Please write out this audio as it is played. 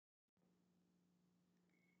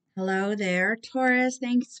Hello there, Taurus.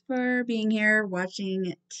 Thanks for being here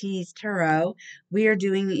watching T's Tarot. We are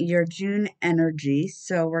doing your June energy.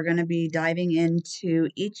 So we're going to be diving into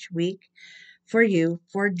each week for you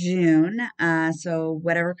for June. So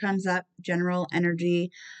whatever comes up, general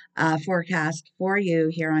energy forecast for you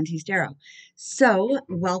here on T's Tarot. So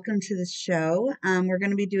welcome to the show. We're going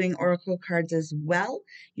to be doing oracle cards as well,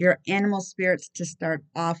 your animal spirits to start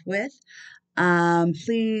off with.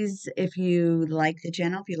 Please, if you like the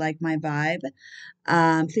channel, if you like my vibe,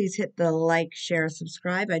 please hit the like, share,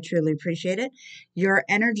 subscribe. I truly appreciate it. Your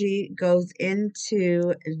energy goes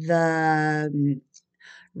into the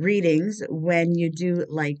readings when you do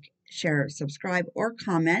like, share, subscribe, or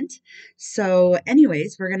comment. So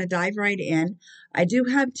anyways, we're going to dive right in. I do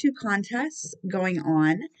have two contests going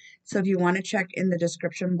on. So if you want to check in the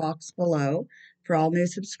description box below for all new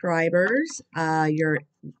subscribers, you're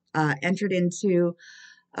entered into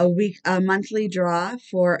a monthly draw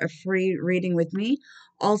for a free reading with me.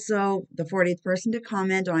 Also, the 40th person to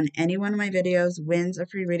comment on any one of my videos wins a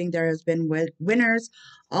free reading. There has been winners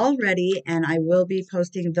already, and I will be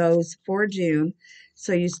posting those for June.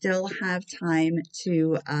 So you still have time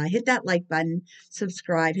to hit that like button,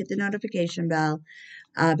 subscribe, hit the notification bell.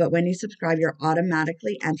 But when you subscribe, you're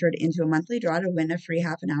automatically entered into a monthly draw to win a free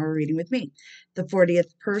half an hour reading with me. The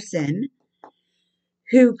 40th person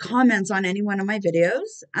who comments on any one of my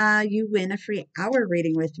videos, you win a free hour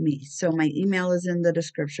reading with me. So my email is in the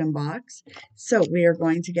description box. So we are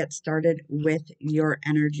going to get started with your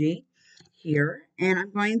energy here. And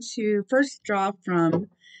I'm going to first draw from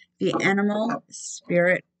the Animal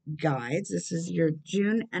Spirit Guides. This is your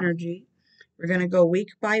June energy. We're going to go week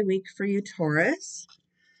by week for you, Taurus.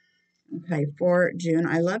 Okay, for June.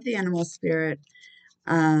 I love the Animal Spirit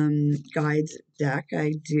guides deck.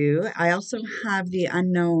 I do. I also have the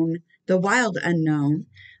wild unknown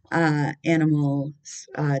animals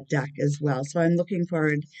deck as well. So I'm looking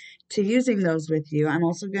forward to using those with you. I'm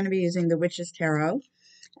also going to be using the Witch's Tarot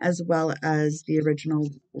as well as the original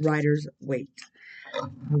Rider's Waite.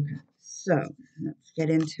 Okay, so let's get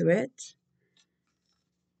into it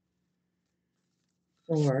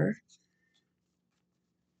for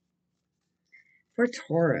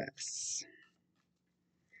Taurus.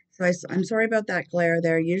 So I'm sorry about that glare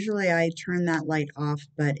there. Usually I turn that light off,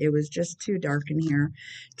 but it was just too dark in here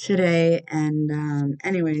today. And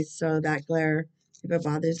anyways, so that glare, if it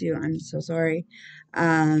bothers you, I'm so sorry.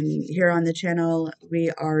 Here on the channel,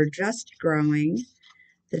 we are just growing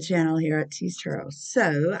the channel here at T's Tarot.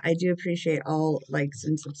 So I do appreciate all likes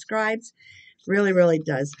and subscribes. Really, really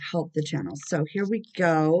does help the channel. So here we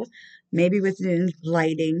go. Maybe with new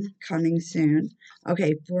lighting coming soon.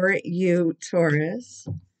 Okay, for you, Taurus.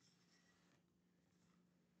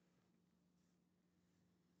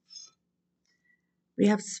 We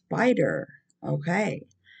have spider. Okay.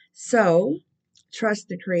 So trust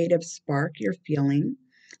the creative spark you're feeling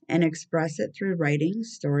and express it through writing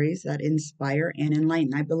stories that inspire and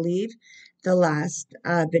enlighten. I believe the last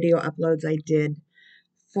video uploads I did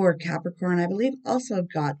for Capricorn, I believe, also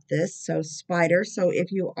got this. So spider. So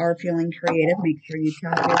if you are feeling creative, make sure you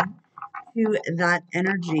tap in to that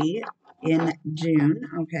energy in June.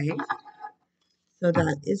 Okay. So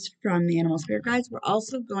that is from the Animal Spirit Guides. We're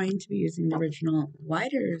also going to be using the original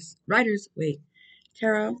Rider's Waite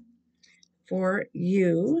Tarot for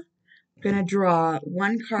you. I'm going to draw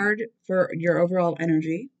one card for your overall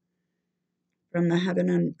energy from the Heaven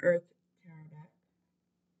and Earth Tarot deck.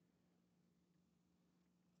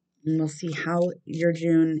 And we'll see how your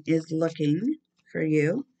June is looking for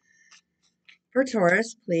you. For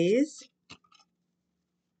Taurus, please.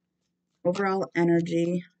 Overall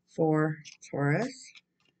energy for Taurus.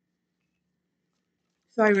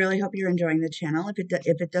 So I really hope you're enjoying the channel. If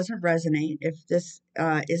it doesn't resonate, if this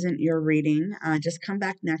isn't your reading, just come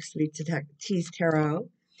back next week to T's Tarot,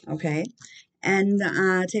 okay? And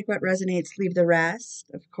take what resonates, leave the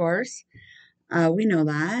rest, of course. We know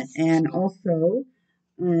that. And also,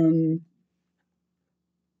 gender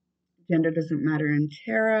doesn't matter in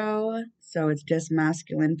tarot, so it's just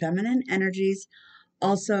masculine, feminine energies.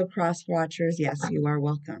 Also, cross watchers, yes, you are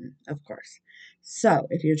welcome, of course. So,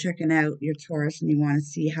 if you're checking out your Taurus and you want to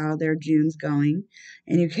see how their June's going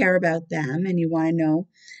and you care about them and you want to know,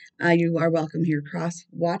 you are welcome here, cross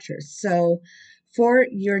watchers. So, for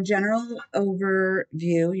your general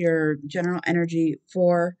overview, your general energy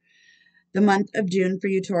for the month of June for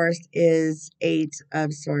you, Taurus, is Eight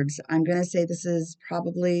of Swords. I'm going to say this is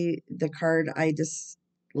probably the card I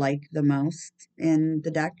dislike the most in the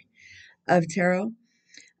deck of tarot.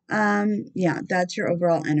 Yeah, that's your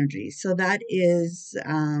overall energy. So that is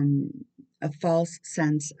a false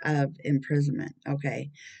sense of imprisonment. Okay.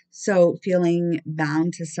 So feeling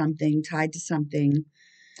bound to something, tied to something.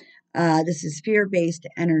 This is fear-based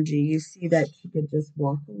energy. You see that she could just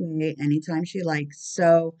walk away anytime she likes.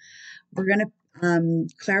 So we're going to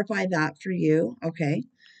clarify that for you. Okay.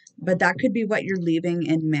 But that could be what you're leaving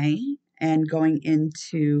in May and going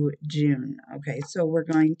into June. Okay. So we're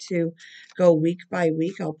going to go week by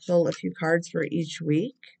week. I'll pull a few cards for each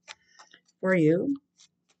week for you.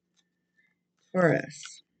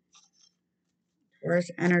 Taurus.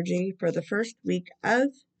 Taurus energy for the first week of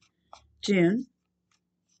June.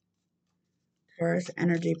 Taurus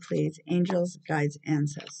energy, please. Angels, guides,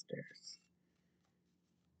 ancestors.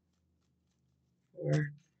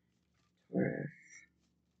 For Taurus.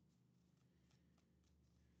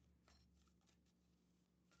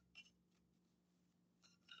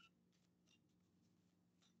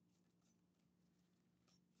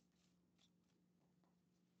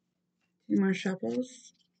 Two more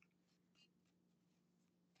shuffles.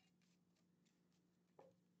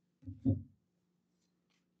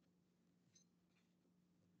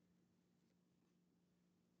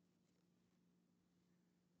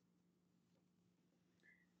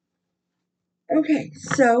 Okay,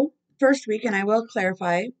 so first week, and I will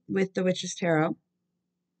clarify with the Witch's Tarot.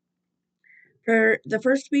 For the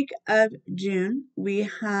first week of June, we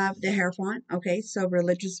have the Hierophant. Okay, so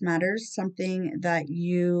religious matters, something that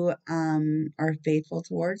you are faithful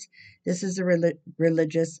towards. This is a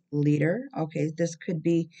religious leader. Okay, this could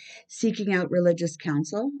be seeking out religious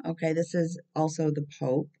counsel. Okay, this is also the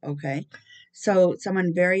Pope. Okay, so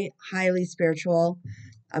someone very highly spiritual,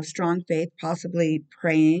 of strong faith, possibly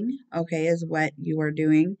praying. Okay, is what you are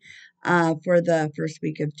doing for the first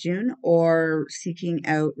week of June, or seeking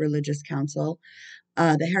out religious counsel,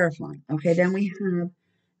 the Hierophant. Okay, then we have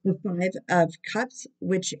the Five of Cups,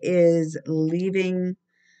 which is leaving.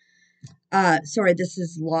 Sorry, this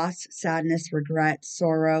is loss, sadness, regret,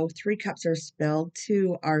 sorrow. Three cups are spilled,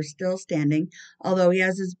 two are still standing, although he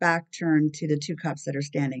has his back turned to the two cups that are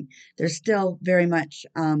standing. There's still very much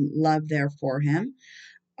love there for him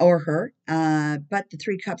or her. But the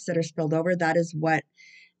three cups that are spilled over, that is what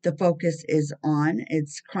the focus is on.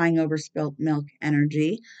 It's crying over spilt milk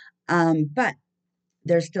energy. But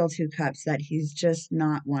there's still two cups that he's just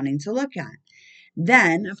not wanting to look at.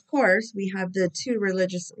 Then, of course, we have the two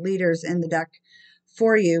religious leaders in the deck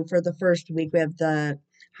for you for the first week. We have the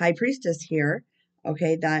High Priestess here.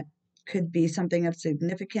 Okay, that could be something of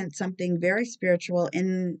significance, something very spiritual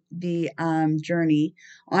in the journey,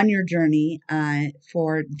 on your journey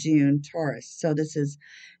for June, Taurus. So this is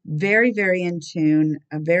very, very in tune,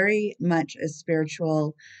 a very much a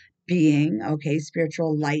spiritual being. Okay,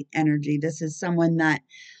 spiritual light energy. This is someone that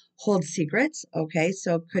hold secrets. Okay,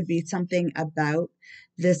 so it could be something about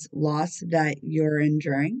this loss that you're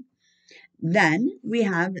enduring. Then we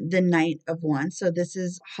have the Knight of Wands. So this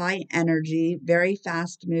is high energy, very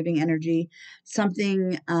fast moving energy,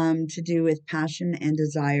 something to do with passion and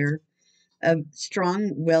desire, of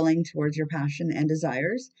strong willing towards your passion and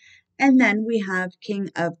desires. And then we have King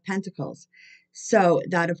of Pentacles. So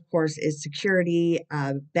that, of course, is security,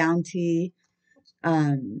 bounty,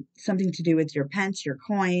 something to do with your pence, your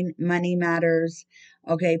coin, money matters,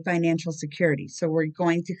 okay, financial security. So we're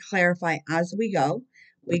going to clarify as we go,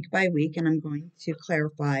 week by week, and I'm going to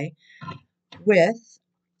clarify with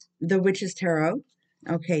the Witch's Tarot.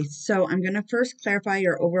 Okay, so I'm going to first clarify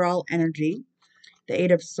your overall energy. The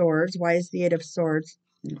Eight of Swords. Why is the Eight of Swords?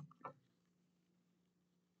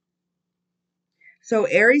 So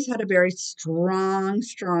Aries had a very strong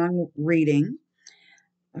reading.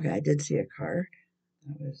 Okay, I did see a card.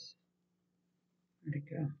 That was, where'd it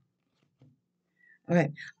go?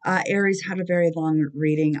 Okay. Aries had a very long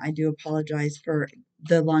reading. I do apologize for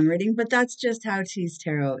the long reading, but that's just how Tease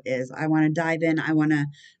Tarot is. I want to dive in. I want to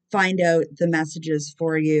find out the messages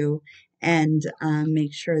for you and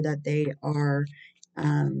make sure that they are,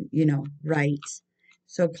 right.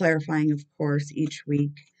 So clarifying, of course, each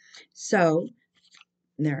week. So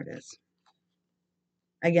there it is.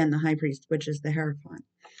 Again, the High Priest, which is the Hierophant.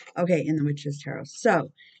 Okay, in the Witch's Tarot.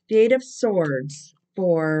 So the Eight of Swords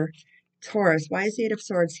for Taurus. Why is the Eight of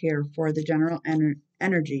Swords here for the general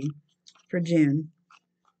energy for June?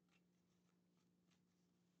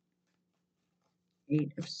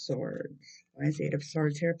 Eight of Swords. Why is the Eight of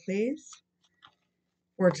Swords here, please?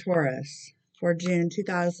 For Taurus. For June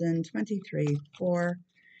 2023. For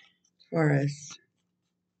Taurus.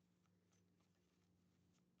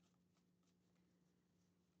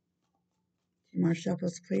 Two more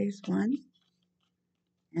shuffles, please. One.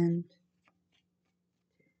 And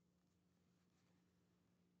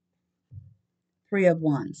Three of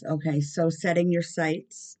Wands. Okay, so setting your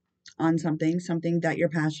sights. on something that you're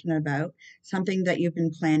passionate about, something that you've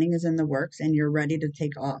been planning is in the works and you're ready to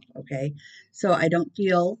take off, okay? So I don't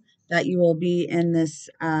feel that you will be in this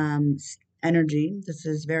energy. This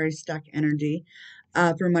is very stuck energy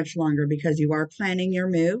for much longer because you are planning your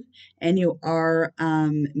move and you are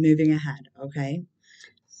moving ahead, okay?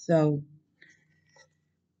 So,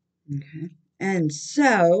 okay. And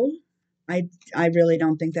so I really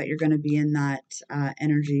don't think that you're going to be in that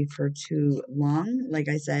energy for too long. Like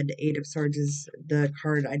I said, Eight of Swords is the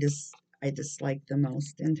card I dislike the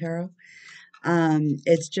most in tarot.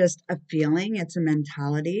 It's just a feeling, it's a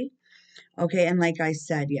mentality. Okay, and like I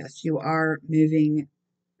said, yes, you are moving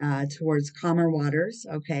towards calmer waters.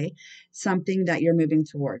 Okay, something that you're moving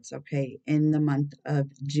towards. Okay, in the month of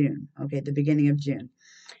June. Okay, the beginning of June,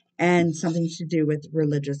 and something to do with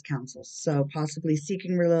religious counsel. So possibly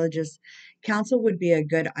seeking religious counsel would be a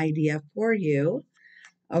good idea for you.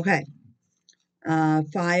 Okay.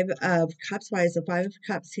 Five of Cups. Why is the Five of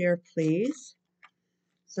Cups here, please?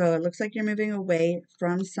 So it looks like you're moving away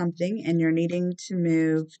from something and you're needing to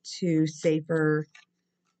move to safer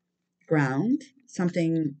ground,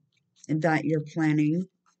 something that you're planning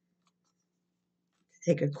to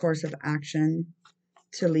take a course of action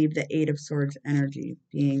to leave the Eight of Swords energy,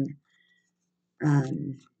 being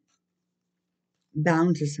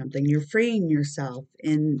bound to something. You're freeing yourself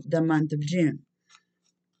in the month of June.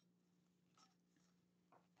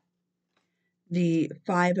 The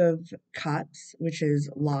Five of Cups, which is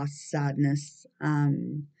loss, sadness,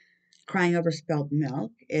 crying over spilled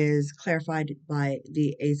milk, is clarified by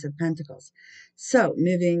the Ace of Pentacles. So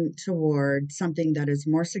moving toward something that is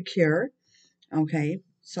more secure, okay,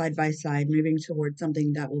 side by side, moving towards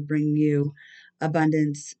something that will bring you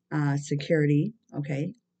abundance, security,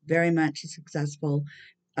 okay, very much a successful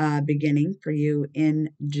beginning for you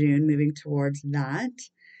in June, moving towards that.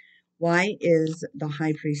 Why is the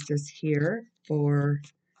High Priestess here for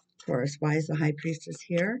Taurus? Why is the High Priestess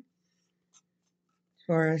here?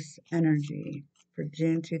 Taurus energy for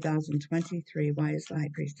June 2023. Why is the High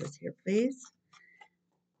Priestess here, please?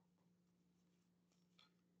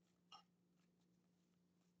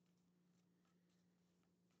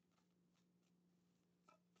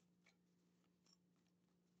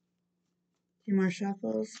 Two more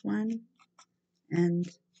shuffles. One and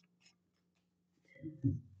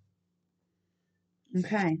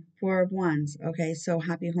okay, Four of Wands. Okay, so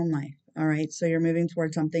happy home life. All right, so you're moving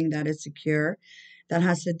towards something that is secure, that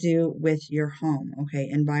has to do with your home. Okay,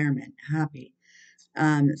 environment, happy.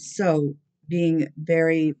 So being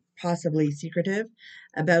very possibly secretive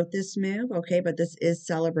about this move. Okay, but this is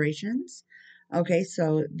celebrations. Okay,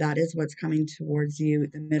 so that is what's coming towards you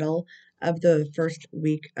the middle of the first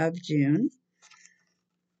week of June.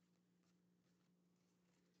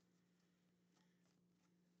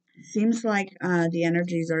 Seems like the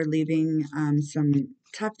energies are leaving some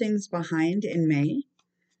tough things behind in May.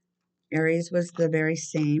 Aries was the very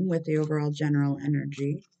same with the overall general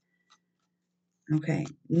energy. Okay,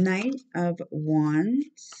 Knight of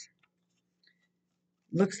Wands.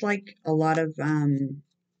 Looks like a lot of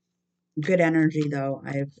good energy, though,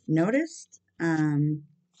 I've noticed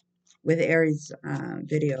with Aries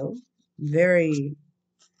video. They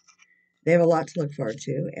have a lot to look forward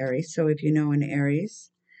to, Aries. So if you know an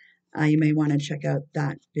Aries, you may want to check out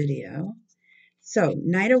that video. So,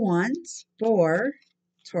 Knight of Wands for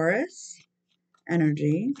Taurus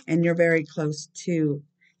energy, and you're very close to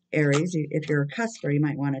Aries. If you're a cusper, you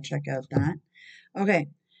might want to check out that. Okay,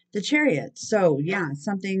 the Chariot. So, yeah,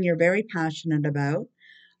 something you're very passionate about,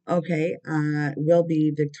 okay, will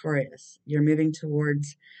be victorious. You're moving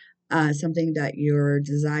towards something that you're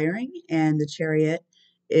desiring, and the Chariot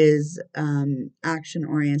is action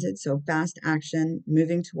oriented, so fast action,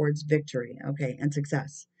 moving towards victory, okay, and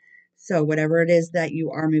success. So whatever it is that you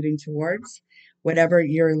are moving towards, whatever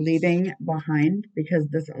you're leaving behind, because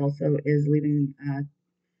this also is leaving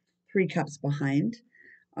Three Cups behind,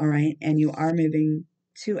 all right, and you are moving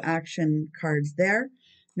two action cards there,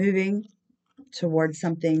 moving towards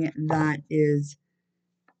something that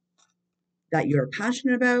you're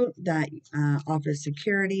passionate about, that offers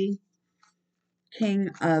security. King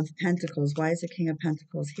of Pentacles. Why is the King of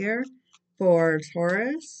Pentacles here? For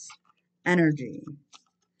Taurus energy.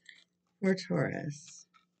 For Taurus.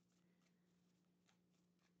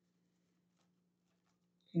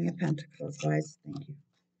 King of Pentacles. Why is, thank you.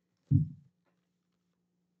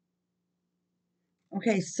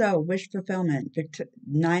 Okay, so wish fulfillment.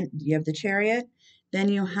 Nine, you have the Chariot. Then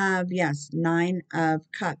you have, yes, Nine of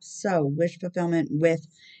Cups. So wish fulfillment with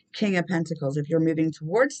King of Pentacles. If you're moving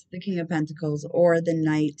towards the King of Pentacles or the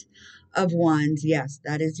Knight of Wands, yes,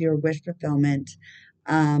 that is your wish fulfillment.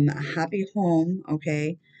 Happy home,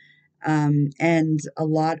 okay. and a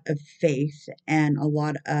lot of faith and a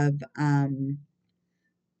lot of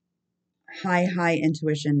high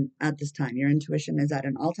intuition at this time. Your intuition is at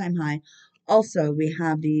an all-time high. Also, we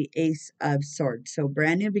have the Ace of Swords. So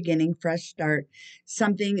brand new beginning, fresh start,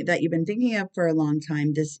 something that you've been thinking of for a long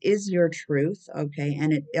time. This is your truth, okay?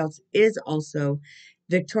 And it is also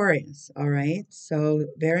victorious, all right? So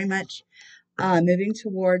very much moving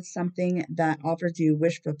towards something that offers you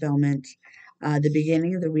wish fulfillment, the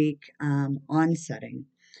beginning of the week, onsetting.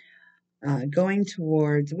 Going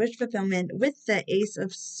towards wish fulfillment with the Ace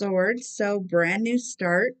of Swords. So brand new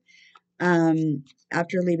start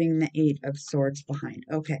after leaving the Eight of Swords behind.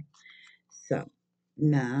 Okay, so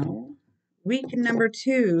now week number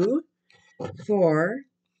 2 for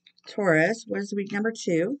Taurus. What is week number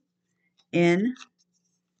 2 in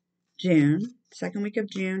June? Second week of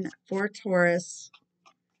June for Taurus.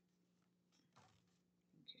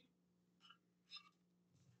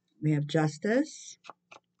 We have Justice.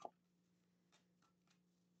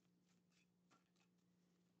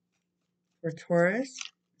 For Taurus,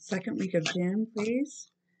 second week of June, please.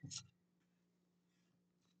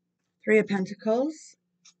 Three of Pentacles,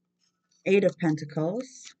 Eight of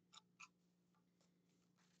Pentacles,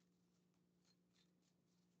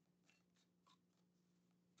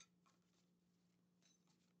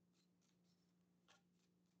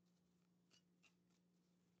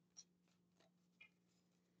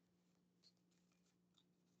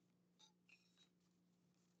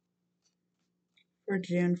 for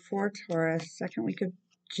June for Taurus, second week of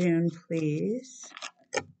June, please.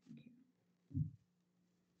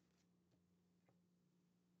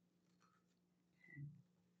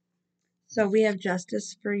 So we have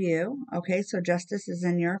Justice for you. Okay, so Justice is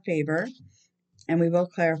in your favor. And we will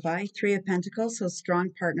clarify. Three of Pentacles, so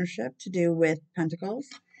strong partnership to do with Pentacles.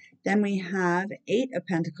 Then we have Eight of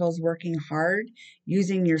Pentacles, working hard,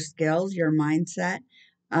 using your skills, your mindset,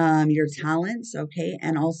 your talents, okay,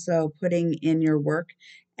 and also putting in your work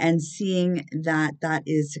and seeing that that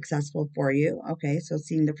is successful for you, okay, so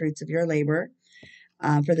seeing the fruits of your labor.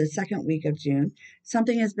 For the second week of June,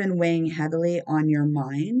 something has been weighing heavily on your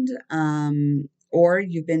mind, or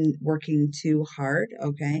you've been working too hard,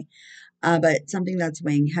 okay, but something that's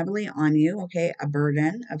weighing heavily on you, okay, a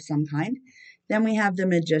burden of some kind. Then we have the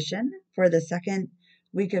Magician for the second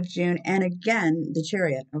week of June, and again, the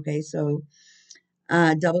Chariot, okay, so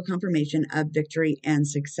double confirmation of victory and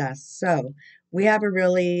success. So we have a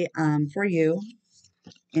really, for you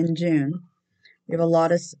in June, we have a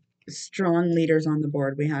lot of strong leaders on the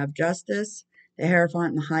board. We have Justice, the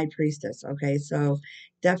Hierophant, and the High Priestess, okay, so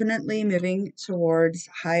definitely moving towards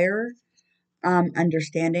higher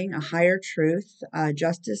understanding, a higher truth.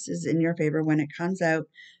 Justice is in your favor when it comes out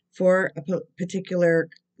for a particular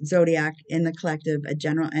zodiac in the collective, a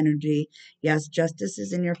general energy. Yes, justice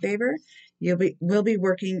is in your favor. Will be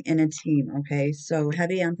working in a team, okay? So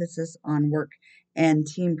heavy emphasis on work and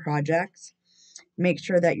team projects. Make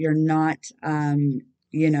sure that you're not,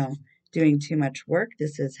 you know, doing too much work.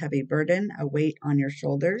 This is heavy burden, a weight on your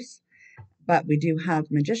shoulders. But we do have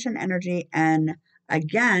Magician energy and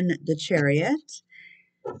again, the Chariot.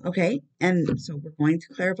 Okay, and so we're going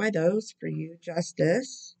to clarify those for you.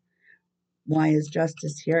 Justice. Why is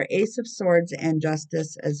Justice here? Ace of Swords and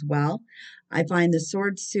Justice as well. I find the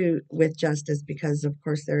sword suit with Justice because, of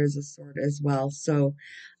course, there is a sword as well. So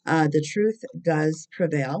the truth does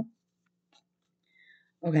prevail.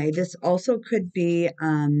 Okay, this also could be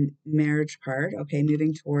marriage part. Okay,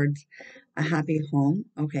 moving towards a happy home.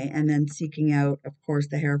 Okay, and then seeking out, of course,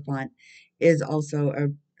 the Hierophant is also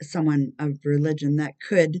someone of religion that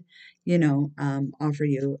could, offer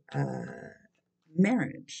you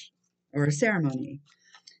marriage or a ceremony,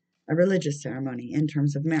 a religious ceremony in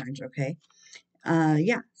terms of marriage. Okay,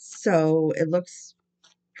 yeah. So it looks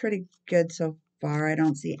pretty good so far. I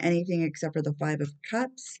don't see anything except for the Five of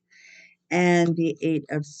Cups and the Eight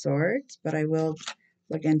of Swords, but I will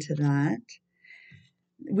look into that.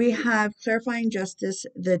 We have clarifying justice,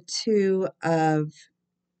 the Two of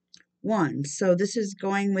Wands. So this is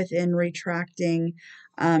going within retracting,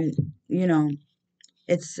 um, you know,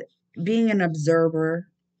 it's being an observer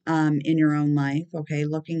in your own life, okay,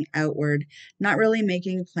 looking outward, not really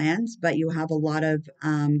making plans, but you have a lot of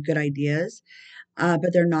good ideas,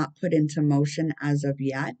 but they're not put into motion as of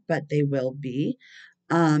yet, but they will be.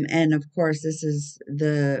 And of course, this is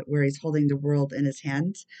where he's holding the world in his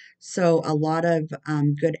hands. So a lot of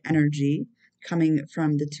good energy coming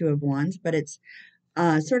from the Two of Wands, but it's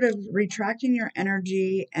sort of retracting your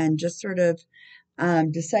energy and just sort of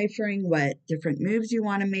deciphering what different moves you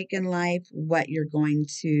want to make in life, what you're going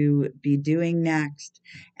to be doing next,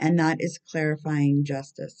 and that is clarifying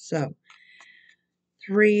justice. So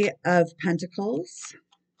Three of Pentacles.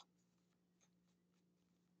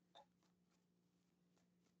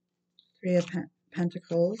 Three of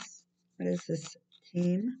Pentacles. What is this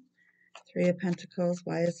team? Three of Pentacles.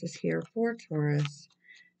 Why is this here for Taurus?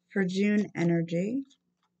 For June energy.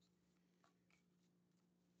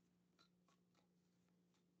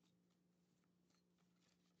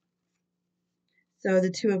 So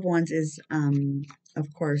the Two of Wands is,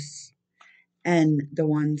 of course, and the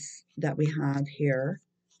ones that we have here,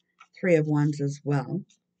 Three of Wands as well.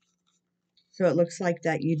 So it looks like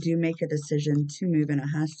that you do make a decision to move, and it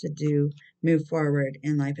has to move forward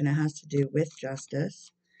in life, and it has to do with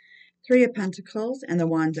justice. Three of Pentacles, and the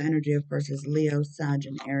Wands energy, of course, is Leo, Sag,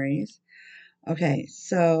 and Aries. Okay,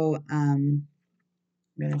 so I'm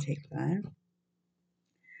going to take that.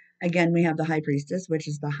 Again, we have the High Priestess, which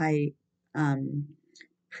is the High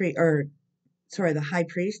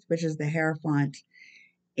Priest, which is the Hierophant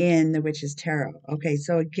in the Witch's Tarot. Okay,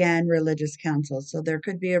 so again, religious council. So there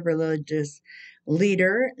could be a religious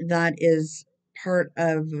leader that is part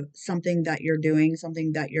of something that you're doing,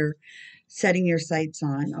 something that you're setting your sights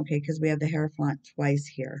on. Okay, because we have the Hierophant twice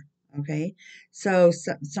here. Okay, so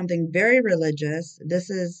something very religious. This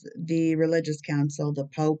is the religious council, the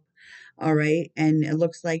Pope. All right, and it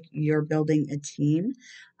looks like you're building a team,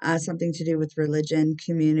 something to do with religion,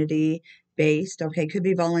 community based. Okay, could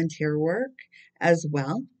be volunteer work as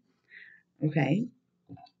well. Okay.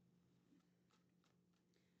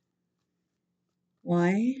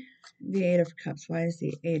 Why the Eight of Cups? Why is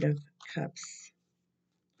the Eight of Cups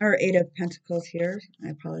or Eight of Pentacles here? I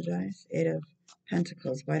apologize. Eight of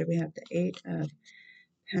Pentacles. Why do we have the Eight of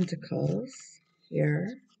Pentacles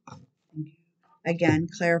here? Again,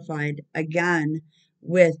 clarified again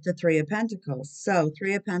with the Three of Pentacles. So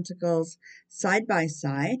Three of Pentacles side by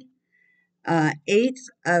side. Eight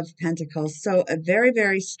of Pentacles. So a very,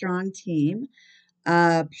 very strong team.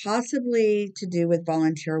 Possibly to do with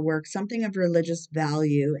volunteer work, something of religious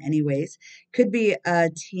value anyways. Could be a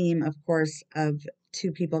team, of course, of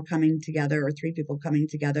two people coming together or three people coming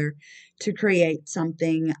together to create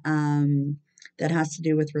something that has to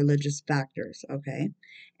do with religious factors, okay?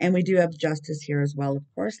 And we do have justice here as well, of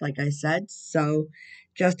course, like I said. So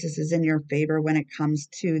justice is in your favor when it comes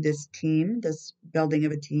to this team, this building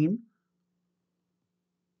of a team.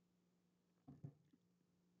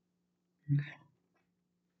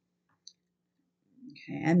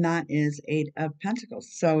 Okay, and that is Eight of Pentacles.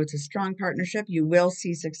 So it's a strong partnership. You will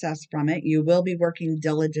see success from it. You will be working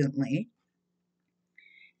diligently,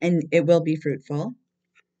 and it will be fruitful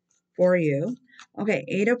for you. Okay,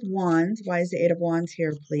 Eight of Wands. Why is the Eight of Wands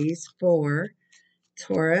here, please, for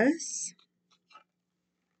Taurus?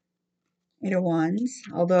 Eight of Wands.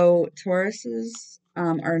 Although Tauruses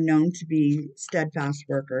are known to be steadfast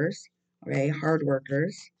workers, okay, hard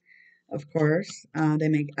workers, of course. They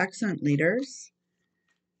make excellent leaders.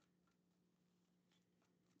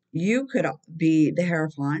 You could be the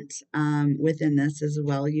Hierophant within this as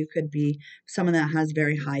well. You could be someone that has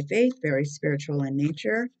very high faith, very spiritual in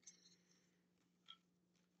nature.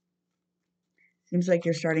 Seems like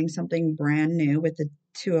you're starting something brand new with the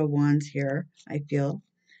Two of Wands here, I feel.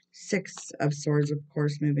 Six of Swords, of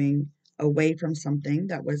course, moving away from something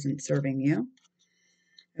that wasn't serving you.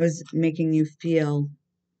 It was making you feel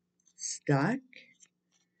stuck.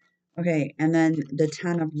 Okay, and then the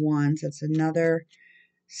Ten of Wands. That's another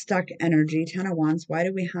stuck energy. Ten of Wands. Why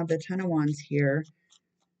do we have the Ten of Wands here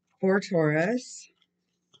for Taurus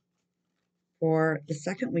for the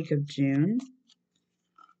second week of June?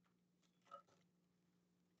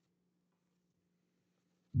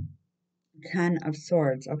 Ten of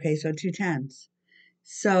Swords. Okay, so two tens.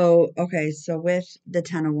 So, okay, so with the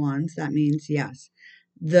Ten of Wands, that means, yes,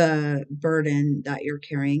 the burden that you're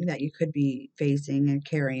carrying, that you could be facing and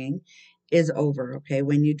carrying, is over. Okay,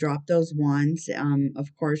 when you drop those wands,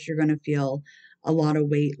 of course, you're going to feel a lot of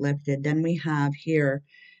weight lifted. Then we have here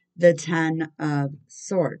the Ten of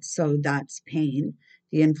Swords. So that's pain,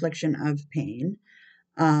 the infliction of pain.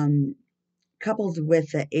 Coupled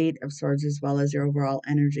with the Eight of Swords as well as your overall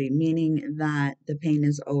energy, meaning that the pain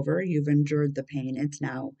is over. You've endured the pain. It's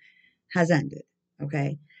now has ended.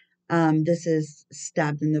 Okay. This is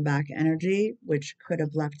stabbed in the back energy, which could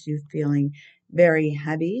have left you feeling very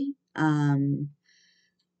heavy. A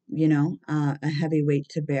heavy weight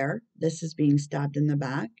to bear. This is being stabbed in the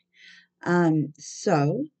back.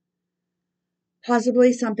 So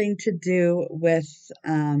possibly something to do with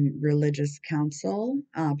religious counsel,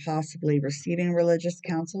 possibly receiving religious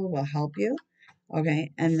counsel will help you.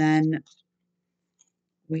 Okay, and then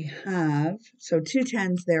we have, so two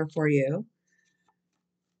tens there for you.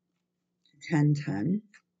 10, 10.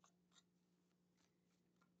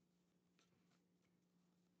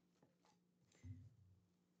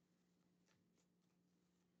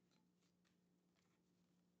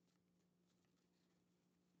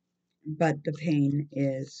 but the pain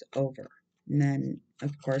is over. And then,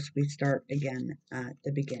 of course, we start again at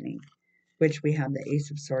the beginning, which we have the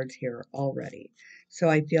Ace of Swords here already. So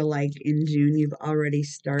I feel like in June, you've already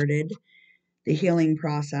started the healing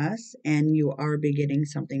process and you are beginning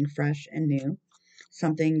something fresh and new,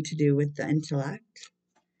 something to do with the intellect.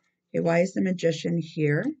 Okay, why is the Magician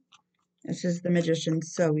here? This is the Magician.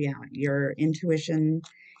 So yeah, your intuition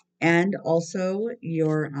and also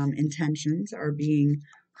your intentions are being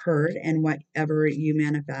heard, and whatever you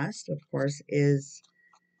manifest, of course, is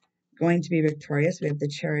going to be victorious. We have the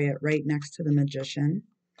Chariot right next to the Magician.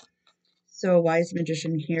 So why is the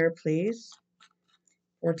Magician here, please,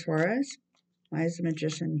 for Taurus? Why is the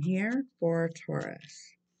Magician here for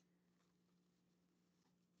Taurus?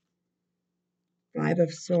 Five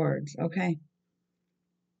of Swords. Okay.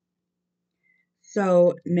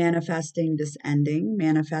 So manifesting this ending,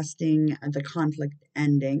 manifesting the conflict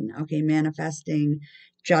ending, okay, manifesting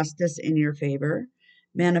justice in your favor,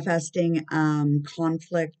 manifesting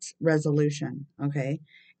conflict resolution, okay,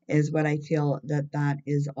 is what I feel that that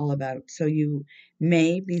is all about. So you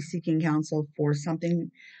may be seeking counsel for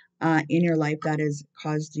something in your life that has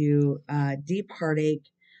caused you deep heartache,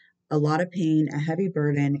 a lot of pain, a heavy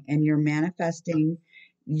burden, and you're manifesting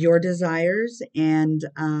your desires and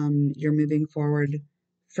you're moving forward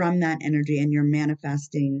from that energy and you're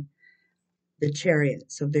manifesting the Chariot.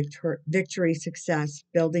 So victory, success,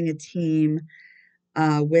 building a team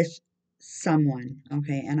with someone.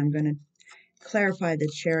 Okay, and I'm going to clarify the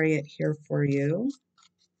Chariot here for you.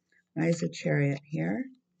 Why is the Chariot here?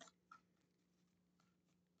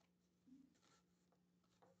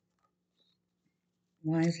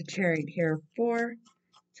 Why is the Chariot here for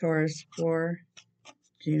Taurus for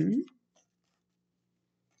June?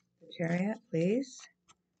 The Chariot, please.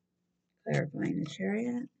 Clarifying the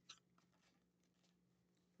Chariot.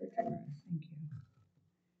 Thank you.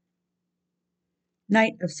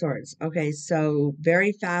 Knight of Swords. Okay, so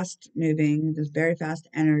very fast moving, there's very fast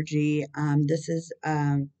energy. This is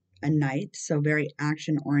a knight, so very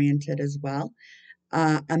action oriented as well.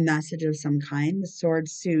 A message of some kind. The sword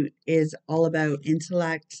suit is all about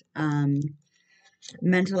intellect,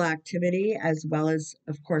 mental activity, as well as,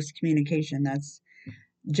 of course, communication. That's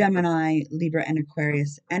Gemini, Libra, and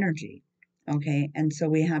Aquarius energy. Okay, and so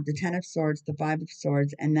we have the Ten of Swords, the Five of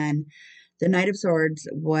Swords, and then the Knight of Swords.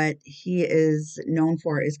 What he is known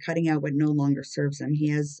for is cutting out what no longer serves him. He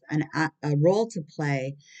has a role to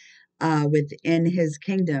play within his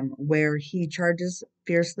kingdom where he charges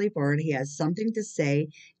fiercely forward. He has something to say.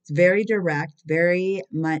 It's very direct, very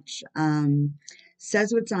much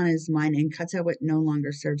says what's on his mind and cuts out what no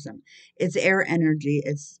longer serves him. It's air energy.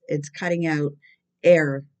 It's cutting out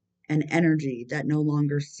air and energy that no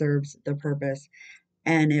longer serves the purpose,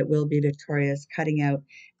 and it will be victorious, cutting out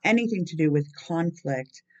anything to do with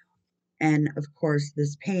conflict and, of course,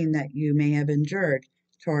 this pain that you may have endured,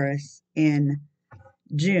 Taurus, in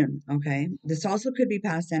June. Okay, this also could be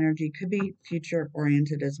past energy, could be future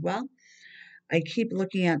oriented as well. I keep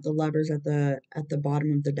looking at the Lovers at the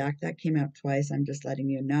bottom of the deck. That came out twice. I'm just letting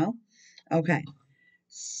you know. Okay,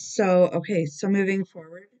 so moving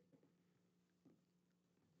forward,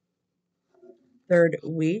 third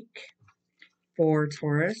week for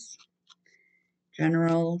Taurus.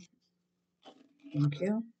 General, thank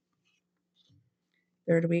you.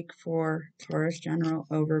 Third week for Taurus, general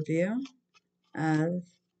overview of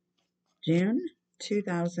June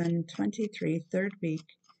 2023, third week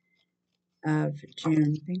of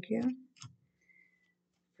June. Thank you.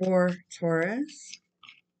 For Taurus,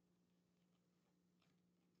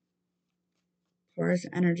 Taurus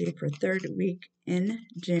energy for third week in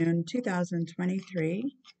June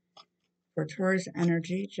 2023. For Taurus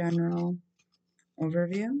energy, general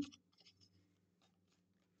overview.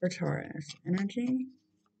 For Taurus energy.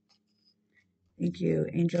 Thank you,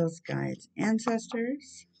 angels, guides,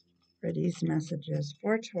 ancestors, for these messages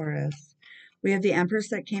for Taurus. We have the Empress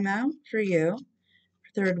that came out for you,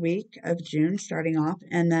 third week of June, starting off,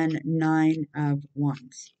 and then Nine of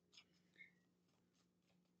Wands.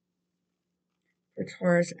 For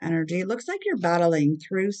Taurus energy, it looks like you're battling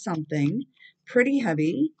through something pretty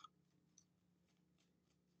heavy,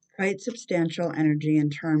 quite substantial energy in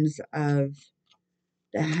terms of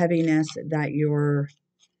the heaviness that you're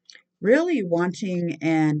really wanting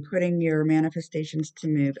and putting your manifestations to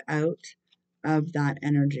move out of that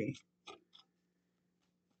energy.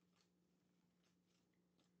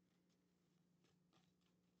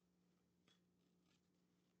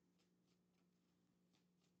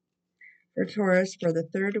 For Taurus, for the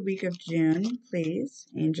third week of June, please,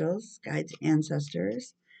 angels, guides,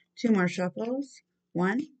 ancestors, two more shuffles,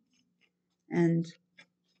 1 and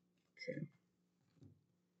 2.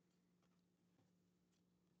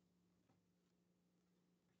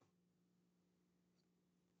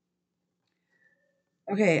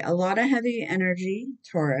 Okay, a lot of heavy energy,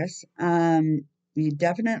 Taurus. You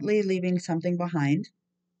definitely leaving something behind.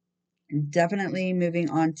 Definitely moving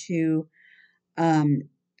on to um,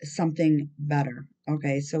 something better.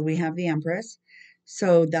 Okay, so we have the Empress.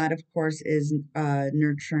 So that, of course, is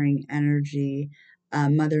nurturing energy,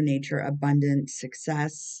 Mother Nature, abundance,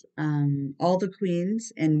 success, all the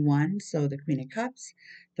queens in one. So the Queen of Cups,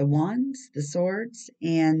 the Wands, the Swords,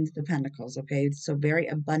 and the Pentacles. Okay, so very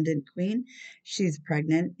abundant queen. She's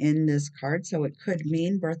pregnant in this card, so it could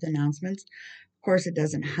mean birth announcements. Of course, it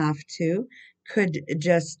doesn't have to. Could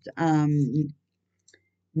just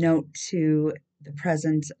note to the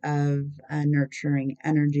presence of a nurturing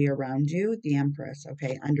energy around you, the Empress,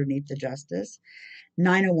 okay, underneath the Justice.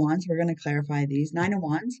 Nine of Wands, we're going to clarify these. Nine of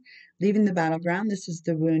Wands, leaving the battleground. This is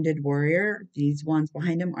the wounded warrior. These wands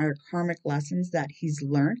behind him are karmic lessons that he's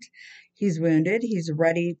learned. He's wounded. He's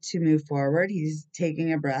ready to move forward. He's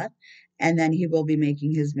taking a breath, and then he will be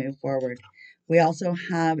making his move forward. We also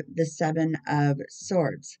have the Seven of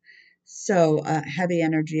Swords. So, heavy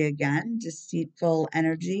energy again, deceitful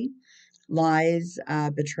energy, lies,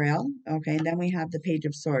 betrayal. Okay, and then we have the Page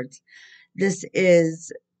of Swords. This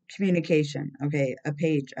is communication, okay, a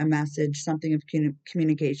page, a message, something of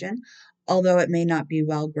communication. Although it may not be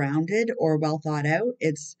well grounded or well thought out,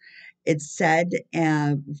 it's said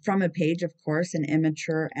from a page, of course, an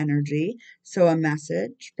immature energy. So a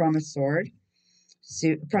message from a sword,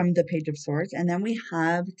 from the Page of Swords. And then we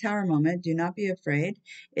have Tower Moment. Do not be afraid.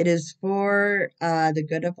 It is for the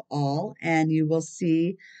good of all, and you will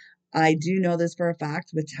see. I do know this for a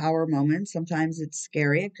fact with Tower Moments. Sometimes it's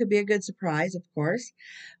scary. It could be a good surprise, of course,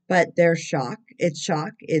 but they're shock. It's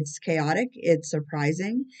shock. It's chaotic. It's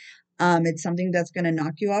surprising. It's something that's going to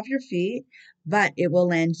knock you off your feet, but it will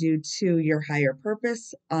land you to your higher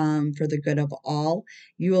purpose for the good of all.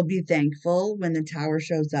 You will be thankful when the tower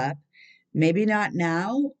shows up. Maybe not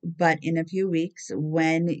now, but in a few weeks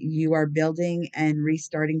when you are building and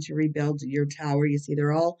restarting to rebuild your tower. You see,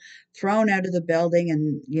 they're all thrown out of the building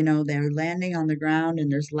and, they're landing on the ground and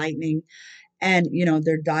there's lightning and,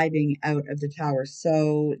 they're diving out of the tower.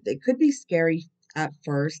 So they could be scary at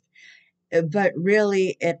first, but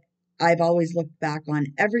really I've always looked back on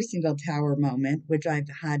every single tower moment, which I've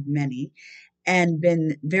had many, and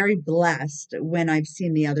been very blessed when I've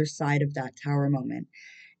seen the other side of that tower moment.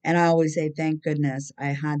 And I always say, thank goodness I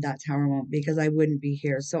had that tower moment because I wouldn't be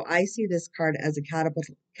here. So I see this card as a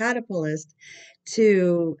catapultist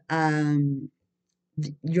to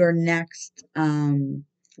your next,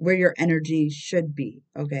 where your energy should be,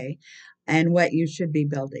 okay? And what you should be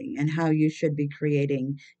building and how you should be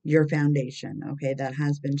creating your foundation, okay? That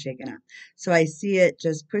has been shaken up. So I see it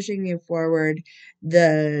just pushing you forward.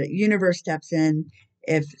 The universe steps in.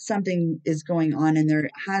 If something is going on, and there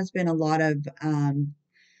has been a lot of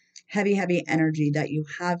heavy energy that you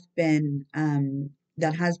have been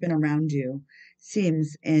that has been around you,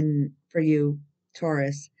 seems in for you,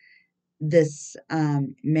 Taurus, this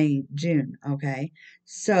May, June. Okay,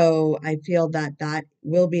 so I feel that that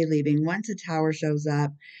will be leaving once a tower shows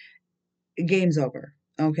up. Game's over.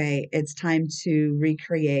 Okay, it's time to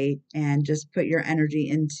recreate and just put your energy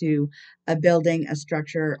into a building, a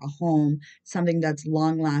structure, a home, something that's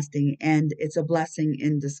long lasting, and it's a blessing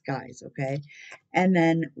in disguise. Okay, and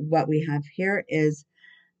then what we have here is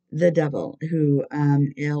the devil, who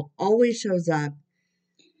always shows up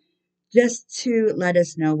just to let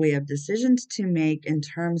us know we have decisions to make in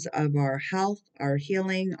terms of our health, our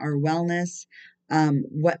healing, our wellness,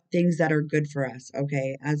 what things that are good for us,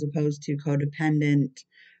 okay, as opposed to codependent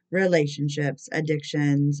relationships,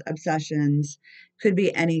 addictions, obsessions, could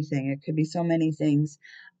be anything. It could be so many things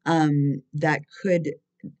that could,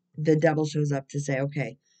 the devil shows up to say,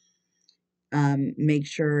 okay, make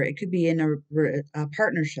sure it could be in a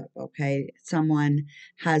partnership, okay? Someone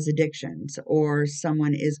has addictions or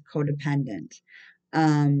someone is codependent,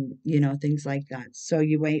 things like that. So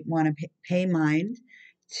you might want to pay mind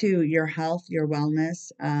to your health, your wellness.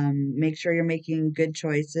 Make sure you're making good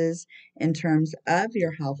choices in terms of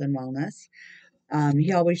your health and wellness.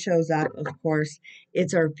 He always shows up, of course,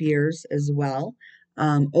 it's our fears as well,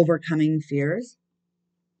 overcoming fears.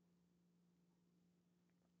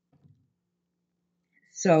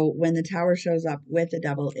 So when the tower shows up with the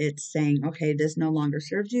devil, it's saying, okay, this no longer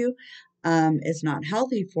serves you. It's not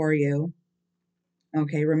healthy for you.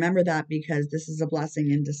 Okay, remember that because this is a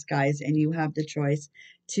blessing in disguise and you have the choice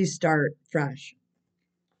to start fresh,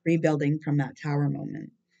 rebuilding from that tower moment.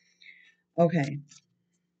 Okay,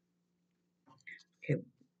 okay.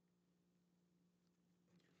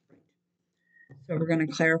 So we're going to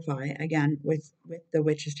clarify again with the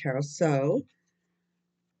Witch's Tarot. So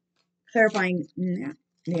clarifying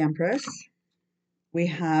the Empress. we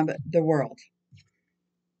have the World.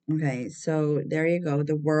 Okay, so there you go,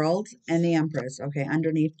 the World and the Empress. Okay,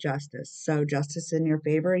 underneath Justice. So Justice in your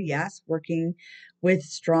favor, yes. Working with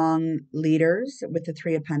strong leaders with the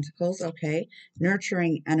Three of Pentacles. Okay,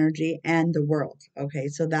 nurturing energy and the World. Okay,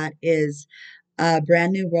 so that is a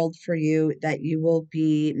brand new world for you that you will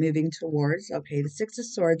be moving towards. Okay, the Six of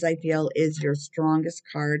Swords, I feel, is your strongest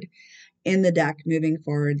card in the deck moving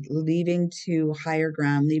forward, leaving to higher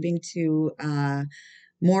ground, leaving to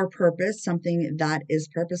more purpose, something that is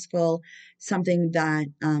purposeful, something that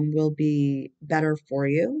will be better for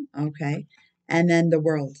you. Okay. And then the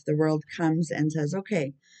world comes and says,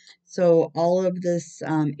 okay, so all of this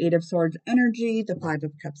Eight of Swords energy, the Five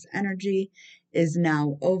of Cups energy is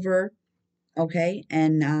now over. Okay.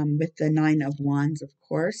 And with the Nine of Wands, of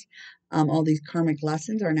course, all these karmic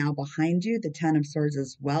lessons are now behind you. The Ten of Swords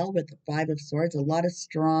as well, with the Five of Swords, a lot of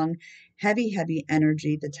strong, heavy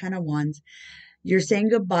energy. The Ten of Wands, you're saying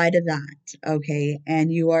goodbye to that, okay?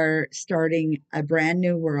 And you are starting a brand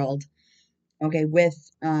new world, okay, with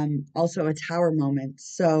also a tower moment.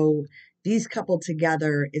 So these coupled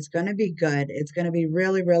together, it's going to be good. It's going to be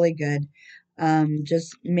really good.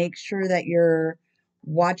 Just make sure that you're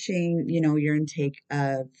watching, your intake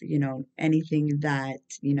of, anything that,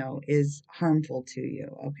 is harmful to you,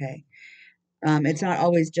 okay? It's not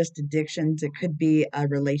always just addictions. It could be a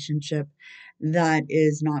relationship that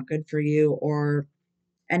is not good for you, or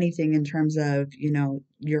anything in terms of,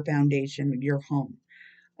 your foundation, your home.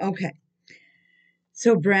 Okay.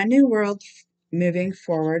 So brand new world moving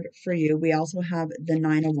forward for you. We also have the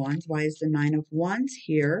Nine of Wands. Why is the Nine of Wands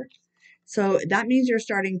here? So that means you're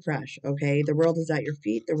starting fresh. Okay. The world is at your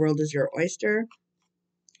feet. The world is your oyster.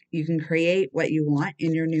 You can create what you want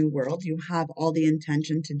in your new world. You have all the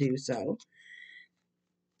intention to do so.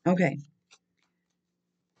 Okay.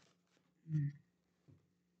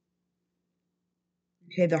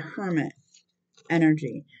 Okay. The Hermit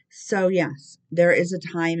energy. So yes, there is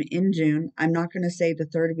a time in June. I'm not going to say the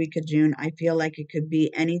third week of June. I feel like it could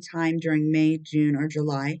be any time during May, June, or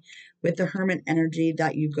July. With the Hermit energy,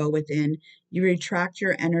 that you go within, you retract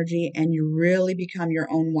your energy and you really become your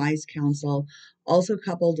own wise counsel. Also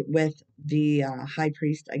coupled with the High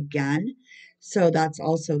Priest again. So that's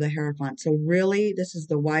also the Hierophant. So really, this is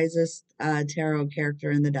the wisest tarot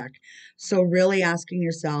character in the deck. So really asking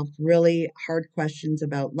yourself really hard questions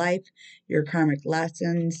about life, your karmic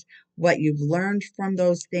lessons, what you've learned from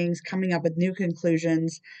those things, coming up with new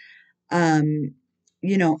conclusions, um,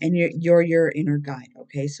 and you're your inner guide.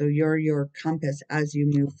 Okay. So you're your compass as you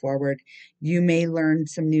move forward. You may learn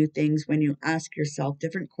some new things when you ask yourself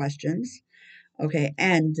different questions. Okay.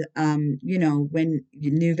 And, when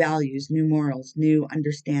new values, new morals, new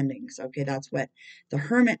understandings. Okay. That's what the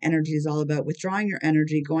Hermit energy is all about. Withdrawing your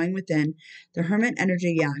energy, going within. The Hermit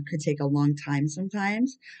energy, yeah, it could take a long time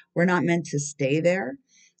sometimes. We're not meant to stay there.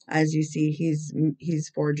 As you see,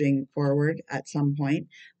 he's forging forward at some point,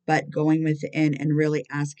 but going within and really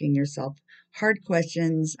asking yourself hard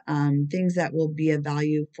questions, things that will be of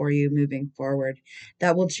value for you moving forward,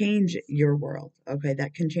 that will change your world. Okay.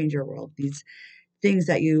 That can change your world. These things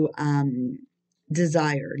that you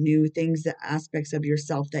desire, new things, that aspects of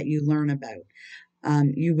yourself that you learn about.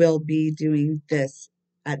 You will be doing this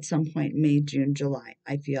at some point, May, June, July,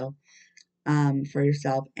 I feel, for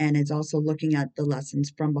yourself. And it's also looking at the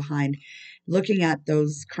lessons from behind, looking at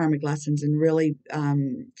those karmic lessons and really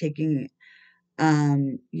taking,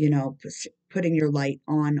 putting your light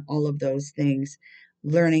on all of those things,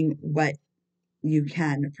 learning what you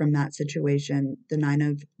can from that situation. The Nine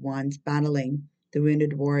of Wands, battling the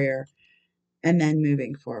wounded warrior, and then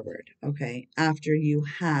moving forward, okay, after you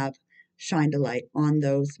have shined a light on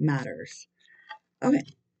those matters. Okay,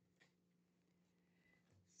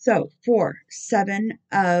 so for Seven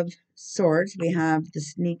of Swords, we have the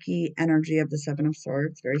sneaky energy of the Seven of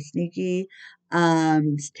Swords, very sneaky,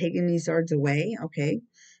 taking these swords away, okay,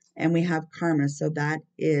 and we have karma, so that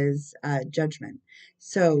is judgment.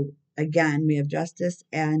 So again, we have justice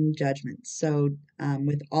and judgment. So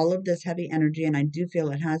with all of this heavy energy, and I do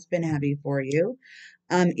feel it has been heavy for you,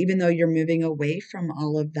 even though you're moving away from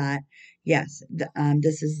all of that, yes,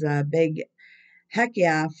 this is a big heck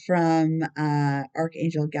yeah from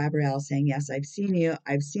Archangel Gabriel saying, yes, I've seen you,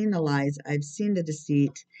 I've seen the lies, I've seen the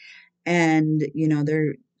deceit, and,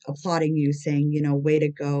 they're applauding you, saying, way to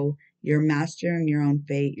go. You're mastering your own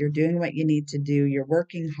fate. You're doing what you need to do. You're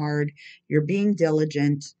working hard. You're being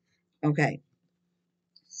diligent. Okay.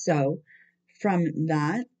 So from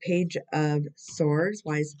that Page of Swords,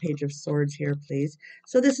 why is the Page of Swords here, please?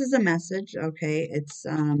 So this is a message. Okay. It's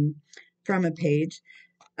from a page.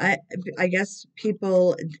 I guess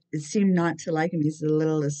people seem not to like him. He's a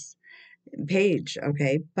little page,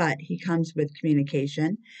 okay, but he comes with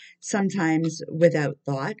communication, sometimes without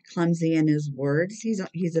thought, clumsy in his words. He's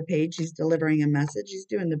a page. He's delivering a message. He's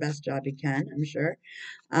doing the best job he can, I'm sure.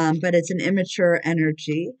 But it's an immature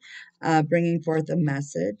energy, bringing forth a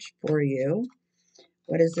message for you.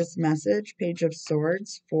 What is this message? Page of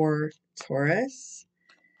Swords for Taurus.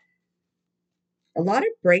 A lot of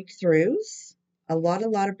breakthroughs. A lot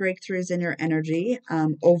of breakthroughs in your energy.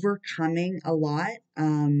 Overcoming a lot.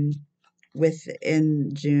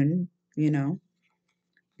 Within June,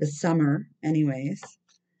 the summer, anyways.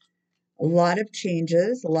 A lot of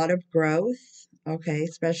changes, a lot of growth. Okay,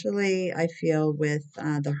 especially I feel with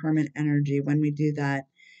the Hermit energy. When we do that,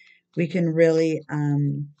 we can really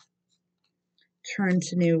turn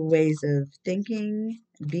to new ways of thinking,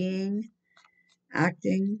 being,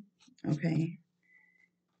 acting. Okay,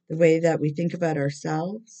 the way that we think about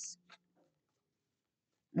ourselves.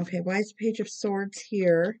 Okay, why is the Page of Swords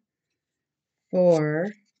here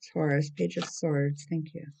for Taurus? Page of Swords,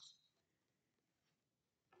 thank you.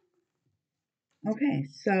 Okay,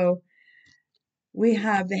 so we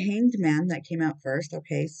have the Hanged Man that came out first.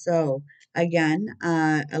 Okay, so again,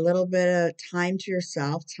 a little bit of time to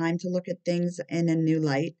yourself, time to look at things in a new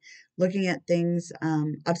light. Looking at things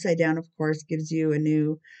upside down, of course, gives you a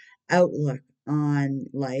new outlook on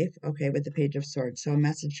life. Okay, with the Page of Swords. So a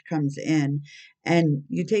message comes in, and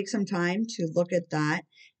you take some time to look at that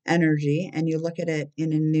energy and you look at it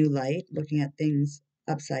in a new light, looking at things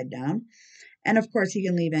upside down. And of course, he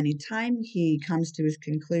can leave any time. He comes to his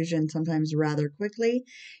conclusion sometimes rather quickly.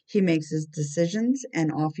 He makes his decisions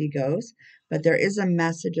and off he goes. But there is a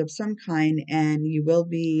message of some kind, and you will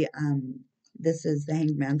be, this is the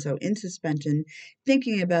Hanged Man, so in suspension,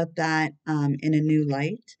 thinking about that in a new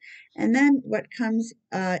light. And then what comes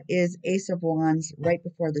is Ace of Wands right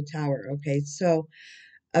before the Tower. Okay, so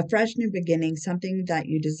a fresh new beginning, something that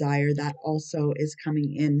you desire, that also is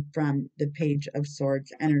coming in from the Page of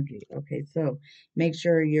Swords energy. Okay, so make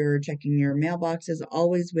sure you're checking your mailboxes,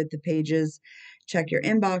 always with the pages. Check your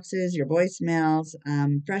inboxes, your voicemails,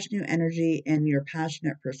 fresh new energy in your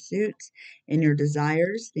passionate pursuits, in your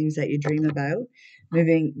desires, things that you dream about.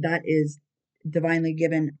 Moving, that is divinely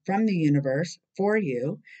given from the universe for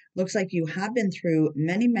you. Looks like you have been through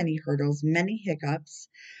many, many hurdles, many hiccups.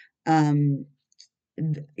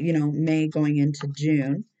 May going into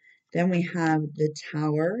June. Then we have the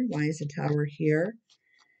Tower. Why is the Tower here?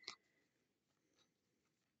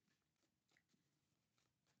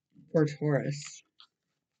 For Taurus.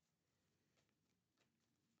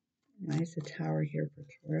 Why is the Tower here for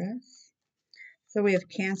Taurus? So we have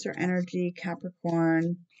Cancer energy,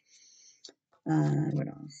 Capricorn. What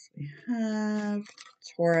else? We have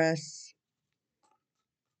Taurus.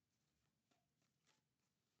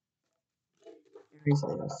 Aries,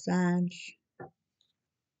 Leo, Sag.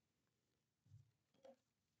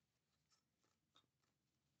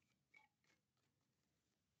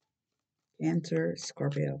 Cancer,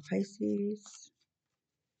 Scorpio, Pisces.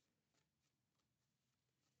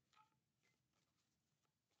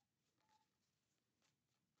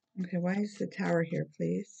 Okay, why is the Tower here,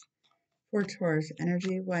 please? For Taurus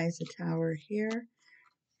energy, why is the Tower here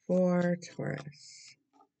for Taurus?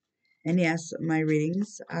 And yes, my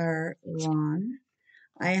readings are long.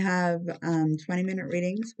 I have 20-minute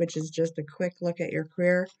readings, which is just a quick look at your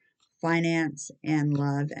career, finance, and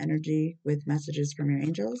love energy with messages from your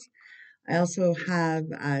angels. I also have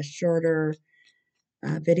shorter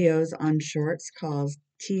videos on shorts called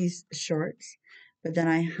T Shorts. But then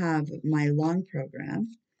I have my long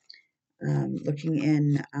program, looking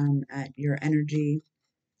in at your energy,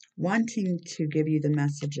 wanting to give you the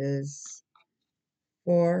messages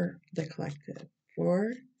for the collective.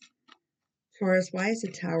 For Taurus, why is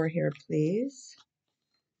the Tower here, please?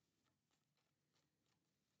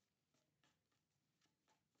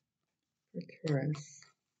 For Taurus.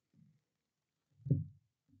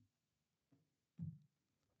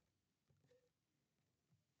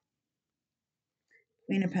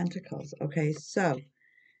 Queen of Pentacles. Okay, so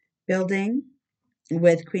building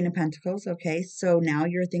with Queen of Pentacles. Okay, so now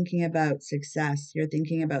you're thinking about success. You're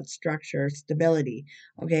thinking about structure, stability.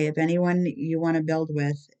 Okay, if anyone you want to build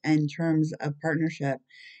with in terms of partnership,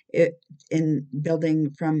 in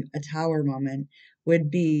building from a tower moment,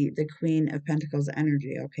 would be the Queen of Pentacles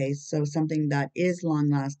energy. Okay, so something that is long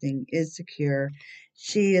lasting, is secure.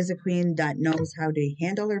 She is a queen that knows how to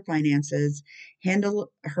handle her finances,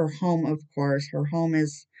 handle her home, of course. Her home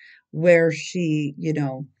is where she,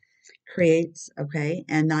 creates, okay,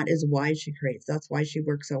 and that is why she creates. That's why she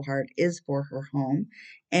works so hard, is for her home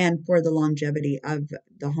and for the longevity of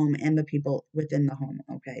the home and the people within the home,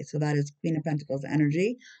 okay. So that is Queen of Pentacles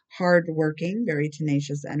energy, hard working, very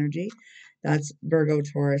tenacious energy. That's Virgo,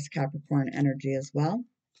 Taurus, Capricorn energy as well.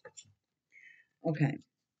 Okay,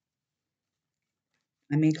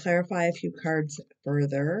 let me clarify a few cards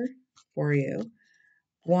further for you.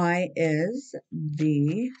 Why is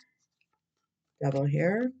the Devil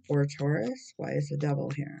here for Taurus? Why is the Devil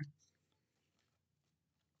here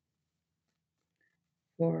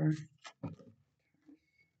for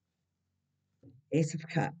Ace of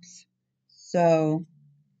Cups? So,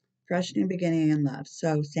 fresh new beginning in love.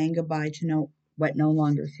 So, saying goodbye to what no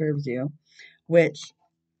longer serves you, which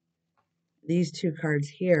these two cards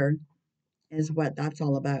here is what that's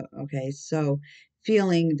all about. Okay, so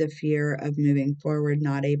feeling the fear of moving forward,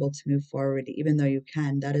 not able to move forward, even though you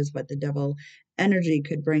can, that is what the Devil energy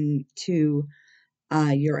could bring to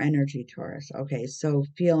your energy, Taurus. Okay, so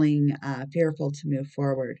feeling fearful to move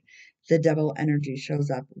forward. The Devil energy shows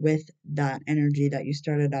up with that energy that you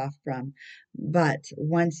started off from. But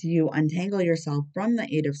once you untangle yourself from the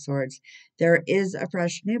Eight of Swords, there is a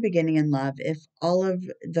fresh new beginning in love. If all of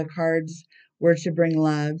the cards were to bring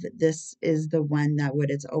love, this is the one that would,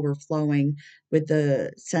 it's overflowing with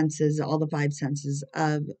the senses, all the five senses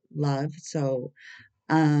of love. So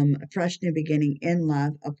a fresh new beginning in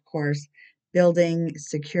love, of course. Building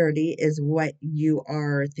security is what you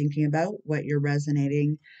are thinking about, what you're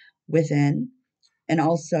resonating within, and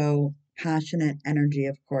also passionate energy,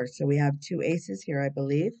 of course. So we have two aces here, I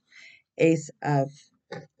believe. Ace of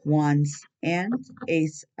Wands and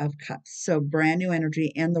Ace of Cups. So brand new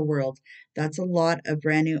energy and the world. That's a lot of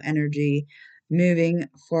brand new energy moving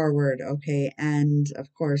forward. Okay. And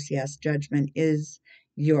of course, yes, judgment is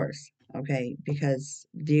yours. Okay. Because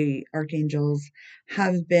the archangels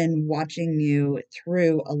have been watching you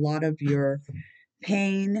through a lot of your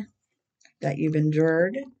pain that you've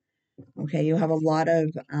endured. Okay. You have a lot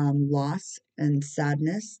of loss and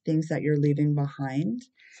sadness, things that you're leaving behind.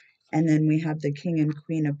 And then we have the King and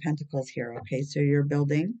Queen of Pentacles here. Okay, so you're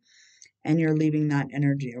building and you're leaving that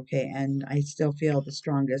energy. Okay, and I still feel the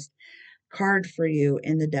strongest card for you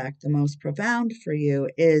in the deck, the most profound for you,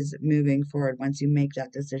 is moving forward. Once you make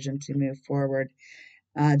that decision to move forward,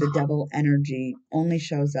 the Devil energy only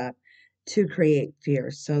shows up to create fear.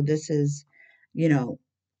 So this is, you know,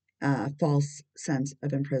 false sense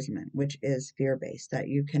of imprisonment, which is fear based, that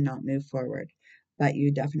you cannot move forward, but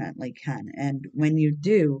you definitely can. And when you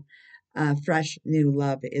do, fresh new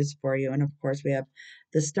love is for you. And of course, we have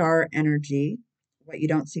the star energy, what you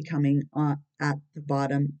don't see coming at the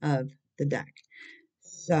bottom of the deck.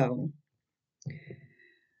 So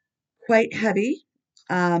quite heavy.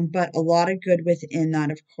 But a lot of good within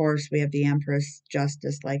that. Of course, we have the Empress,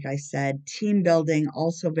 Justice, like I said, team building,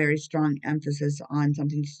 also very strong emphasis on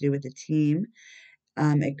something to do with the team.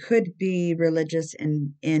 It could be religious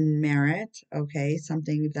in merit, okay,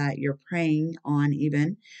 something that you're praying on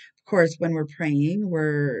even. Of course, when we're praying,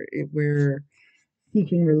 we're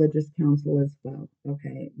seeking religious counsel as well,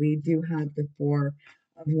 okay. We do have the Four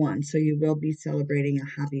of Wands, so you will be celebrating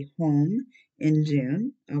a happy home in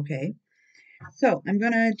June, okay. So I'm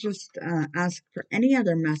going to just ask for any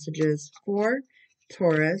other messages for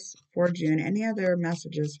Taurus for June. Any other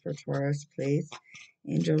messages for Taurus, please?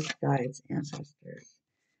 Angels, guides, ancestors.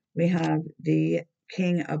 We have the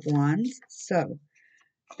King of Wands. So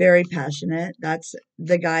very passionate. That's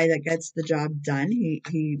the guy that gets the job done.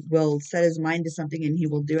 He will set his mind to something and he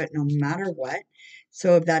will do it no matter what.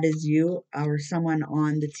 So if that is you or someone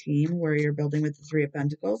on the team where you're building with the Three of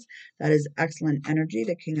Pentacles, that is excellent energy.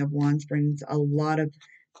 The King of Wands brings a lot of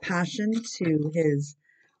passion to his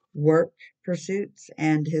work pursuits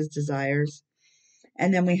and his desires.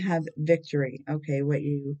 And then we have victory. Okay,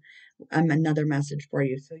 another message for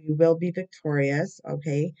you. So you will be victorious,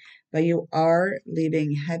 okay, but you are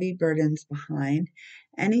leaving heavy burdens behind.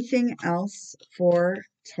 Anything else for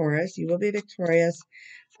Taurus? You will be victorious,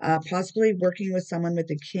 possibly working with someone with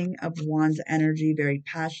the King of Wands energy, very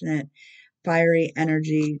passionate, fiery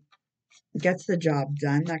energy, gets the job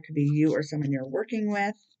done. That could be you or someone you're working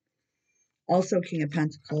with. Also King of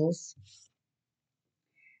Pentacles.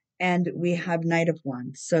 And we have Knight of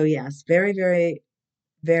Wands. So yes, very, very,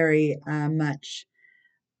 very much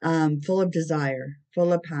full of desire,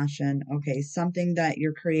 full of passion. Okay, something that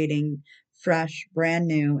you're creating fresh, brand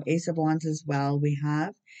new. Ace of Wands as well, we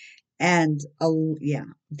have. And yeah,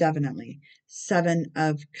 definitely. Seven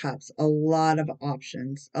of Cups, a lot of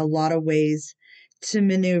options, a lot of ways to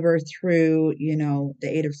maneuver through, the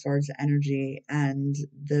Eight of Swords energy and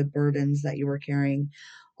the burdens that you were carrying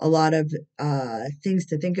a lot of things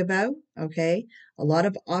to think about, okay? A lot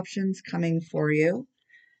of options coming for you.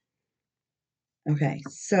 Okay,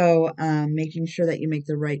 so making sure that you make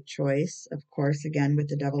the right choice, of course, again, with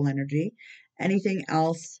the devil energy. Anything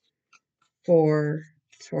else for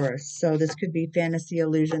Taurus? So this could be fantasy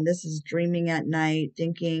illusion. This is dreaming at night,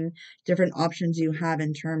 thinking different options you have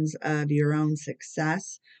in terms of your own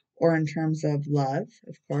success or in terms of love,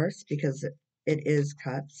 of course, because it is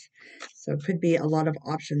cups. So it could be a lot of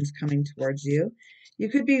options coming towards you. You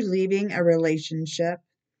could be leaving a relationship,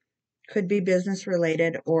 could be business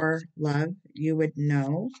related or love, you would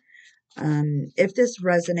know. If this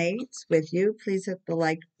resonates with you, please hit the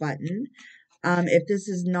like button. If this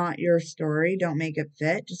is not your story, don't make it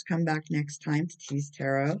fit. Just come back next time to Tease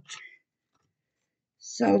Tarot.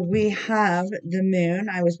 So we have the moon.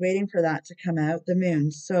 I was waiting for that to come out. The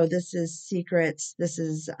moon. So this is secrets. This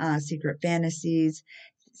is secret fantasies,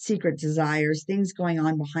 secret desires, things going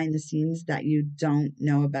on behind the scenes that you don't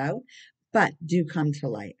know about, but do come to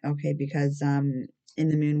light. Okay, because in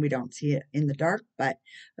the moon we don't see it in the dark, but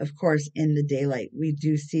of course in the daylight we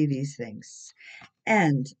do see these things.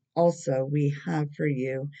 And also we have for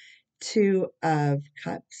you Two of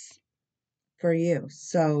Cups for you.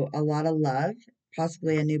 So a lot of love,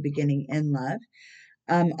 possibly a new beginning in love.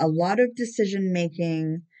 A lot of decision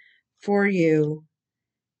making for you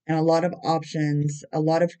and a lot of options, a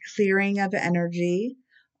lot of clearing of energy.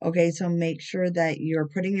 Okay, so make sure that you're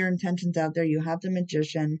putting your intentions out there. You have the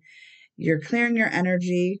Magician, you're clearing your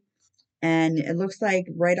energy, and it looks like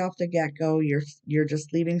right off the get-go, you're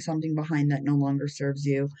just leaving something behind that no longer serves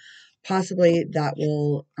you. Possibly that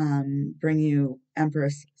will bring you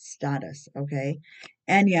Empress status, okay?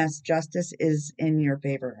 And yes, justice is in your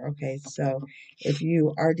favor, okay? So if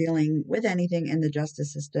you are dealing with anything in the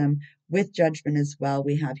justice system, with judgment as well,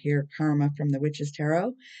 we have here karma from the Witch's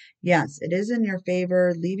Tarot. Yes, it is in your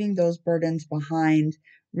favor, leaving those burdens behind,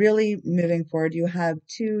 really moving forward. You have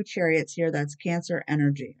two chariots here, that's Cancer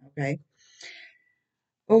energy, okay?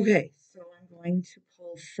 Okay, so I'm going to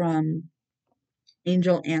pull from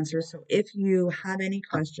angel answers. So if you have any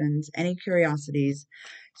questions, any curiosities,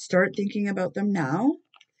 start thinking about them now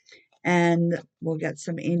and we'll get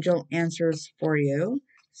some angel answers for you.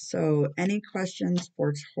 So any questions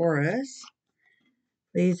for Taurus,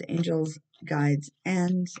 please, angels, guides,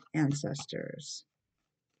 and ancestors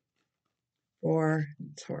for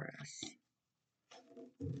Taurus.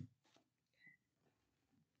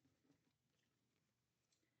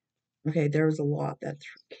 Okay, there was a lot that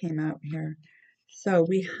came out here. So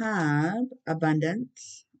we have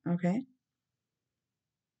abundance, okay?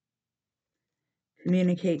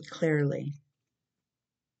 Communicate clearly.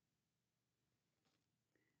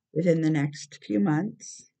 Within the next few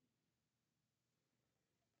months,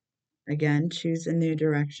 again, choose a new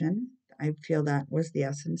direction. I feel that was the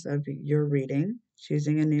essence of your reading,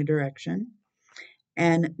 choosing a new direction.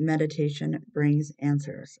 And meditation brings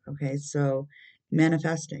answers. Okay, so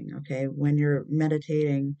manifesting. Okay, when you're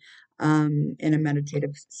meditating in a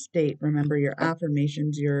meditative state, remember your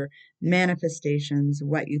affirmations, your manifestations,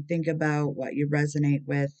 what you think about, what you resonate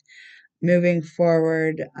with, moving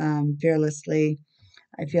forward fearlessly.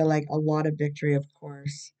 I feel like a lot of victory, of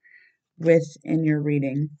course, within your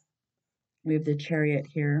reading. We have the Chariot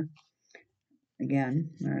here. Again,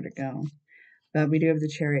 where'd it go? But we do have the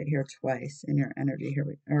Chariot here twice in your energy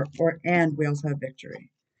here. And we also have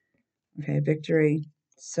victory. Okay, victory.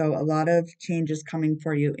 So a lot of changes coming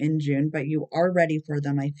for you in June, but you are ready for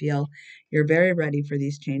them, I feel. You're very ready for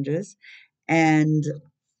these changes. And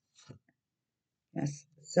yes,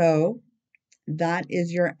 so that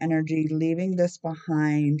is your energy, leaving this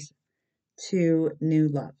behind to new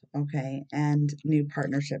love, okay, and new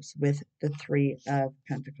partnerships with the Three of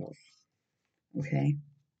Pentacles. Okay,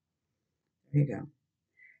 there you go.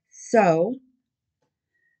 So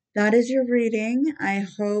that is your reading. I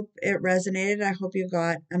hope it resonated. I hope you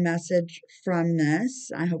got a message from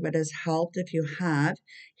this. I hope it has helped. If you have,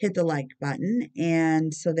 hit the like button.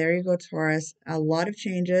 And so there you go, Taurus. A lot of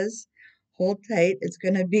changes. Hold tight. It's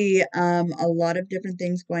going to be a lot of different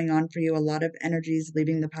things going on for you, a lot of energies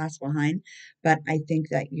leaving the past behind. But I think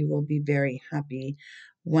that you will be very happy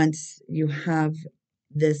once you have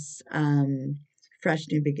this fresh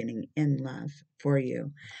new beginning in love for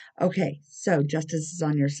you. Okay, so justice is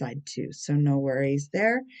on your side too, so no worries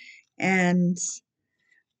there. And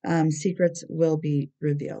secrets will be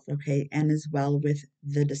revealed, okay? And as well with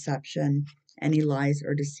the deception, any lies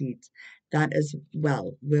or deceit, that as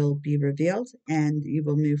well will be revealed and you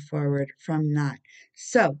will move forward from that.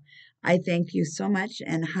 So I thank you so much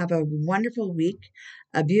and have a wonderful week,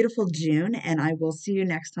 a beautiful June, and I will see you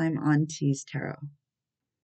next time on Tease Tarot.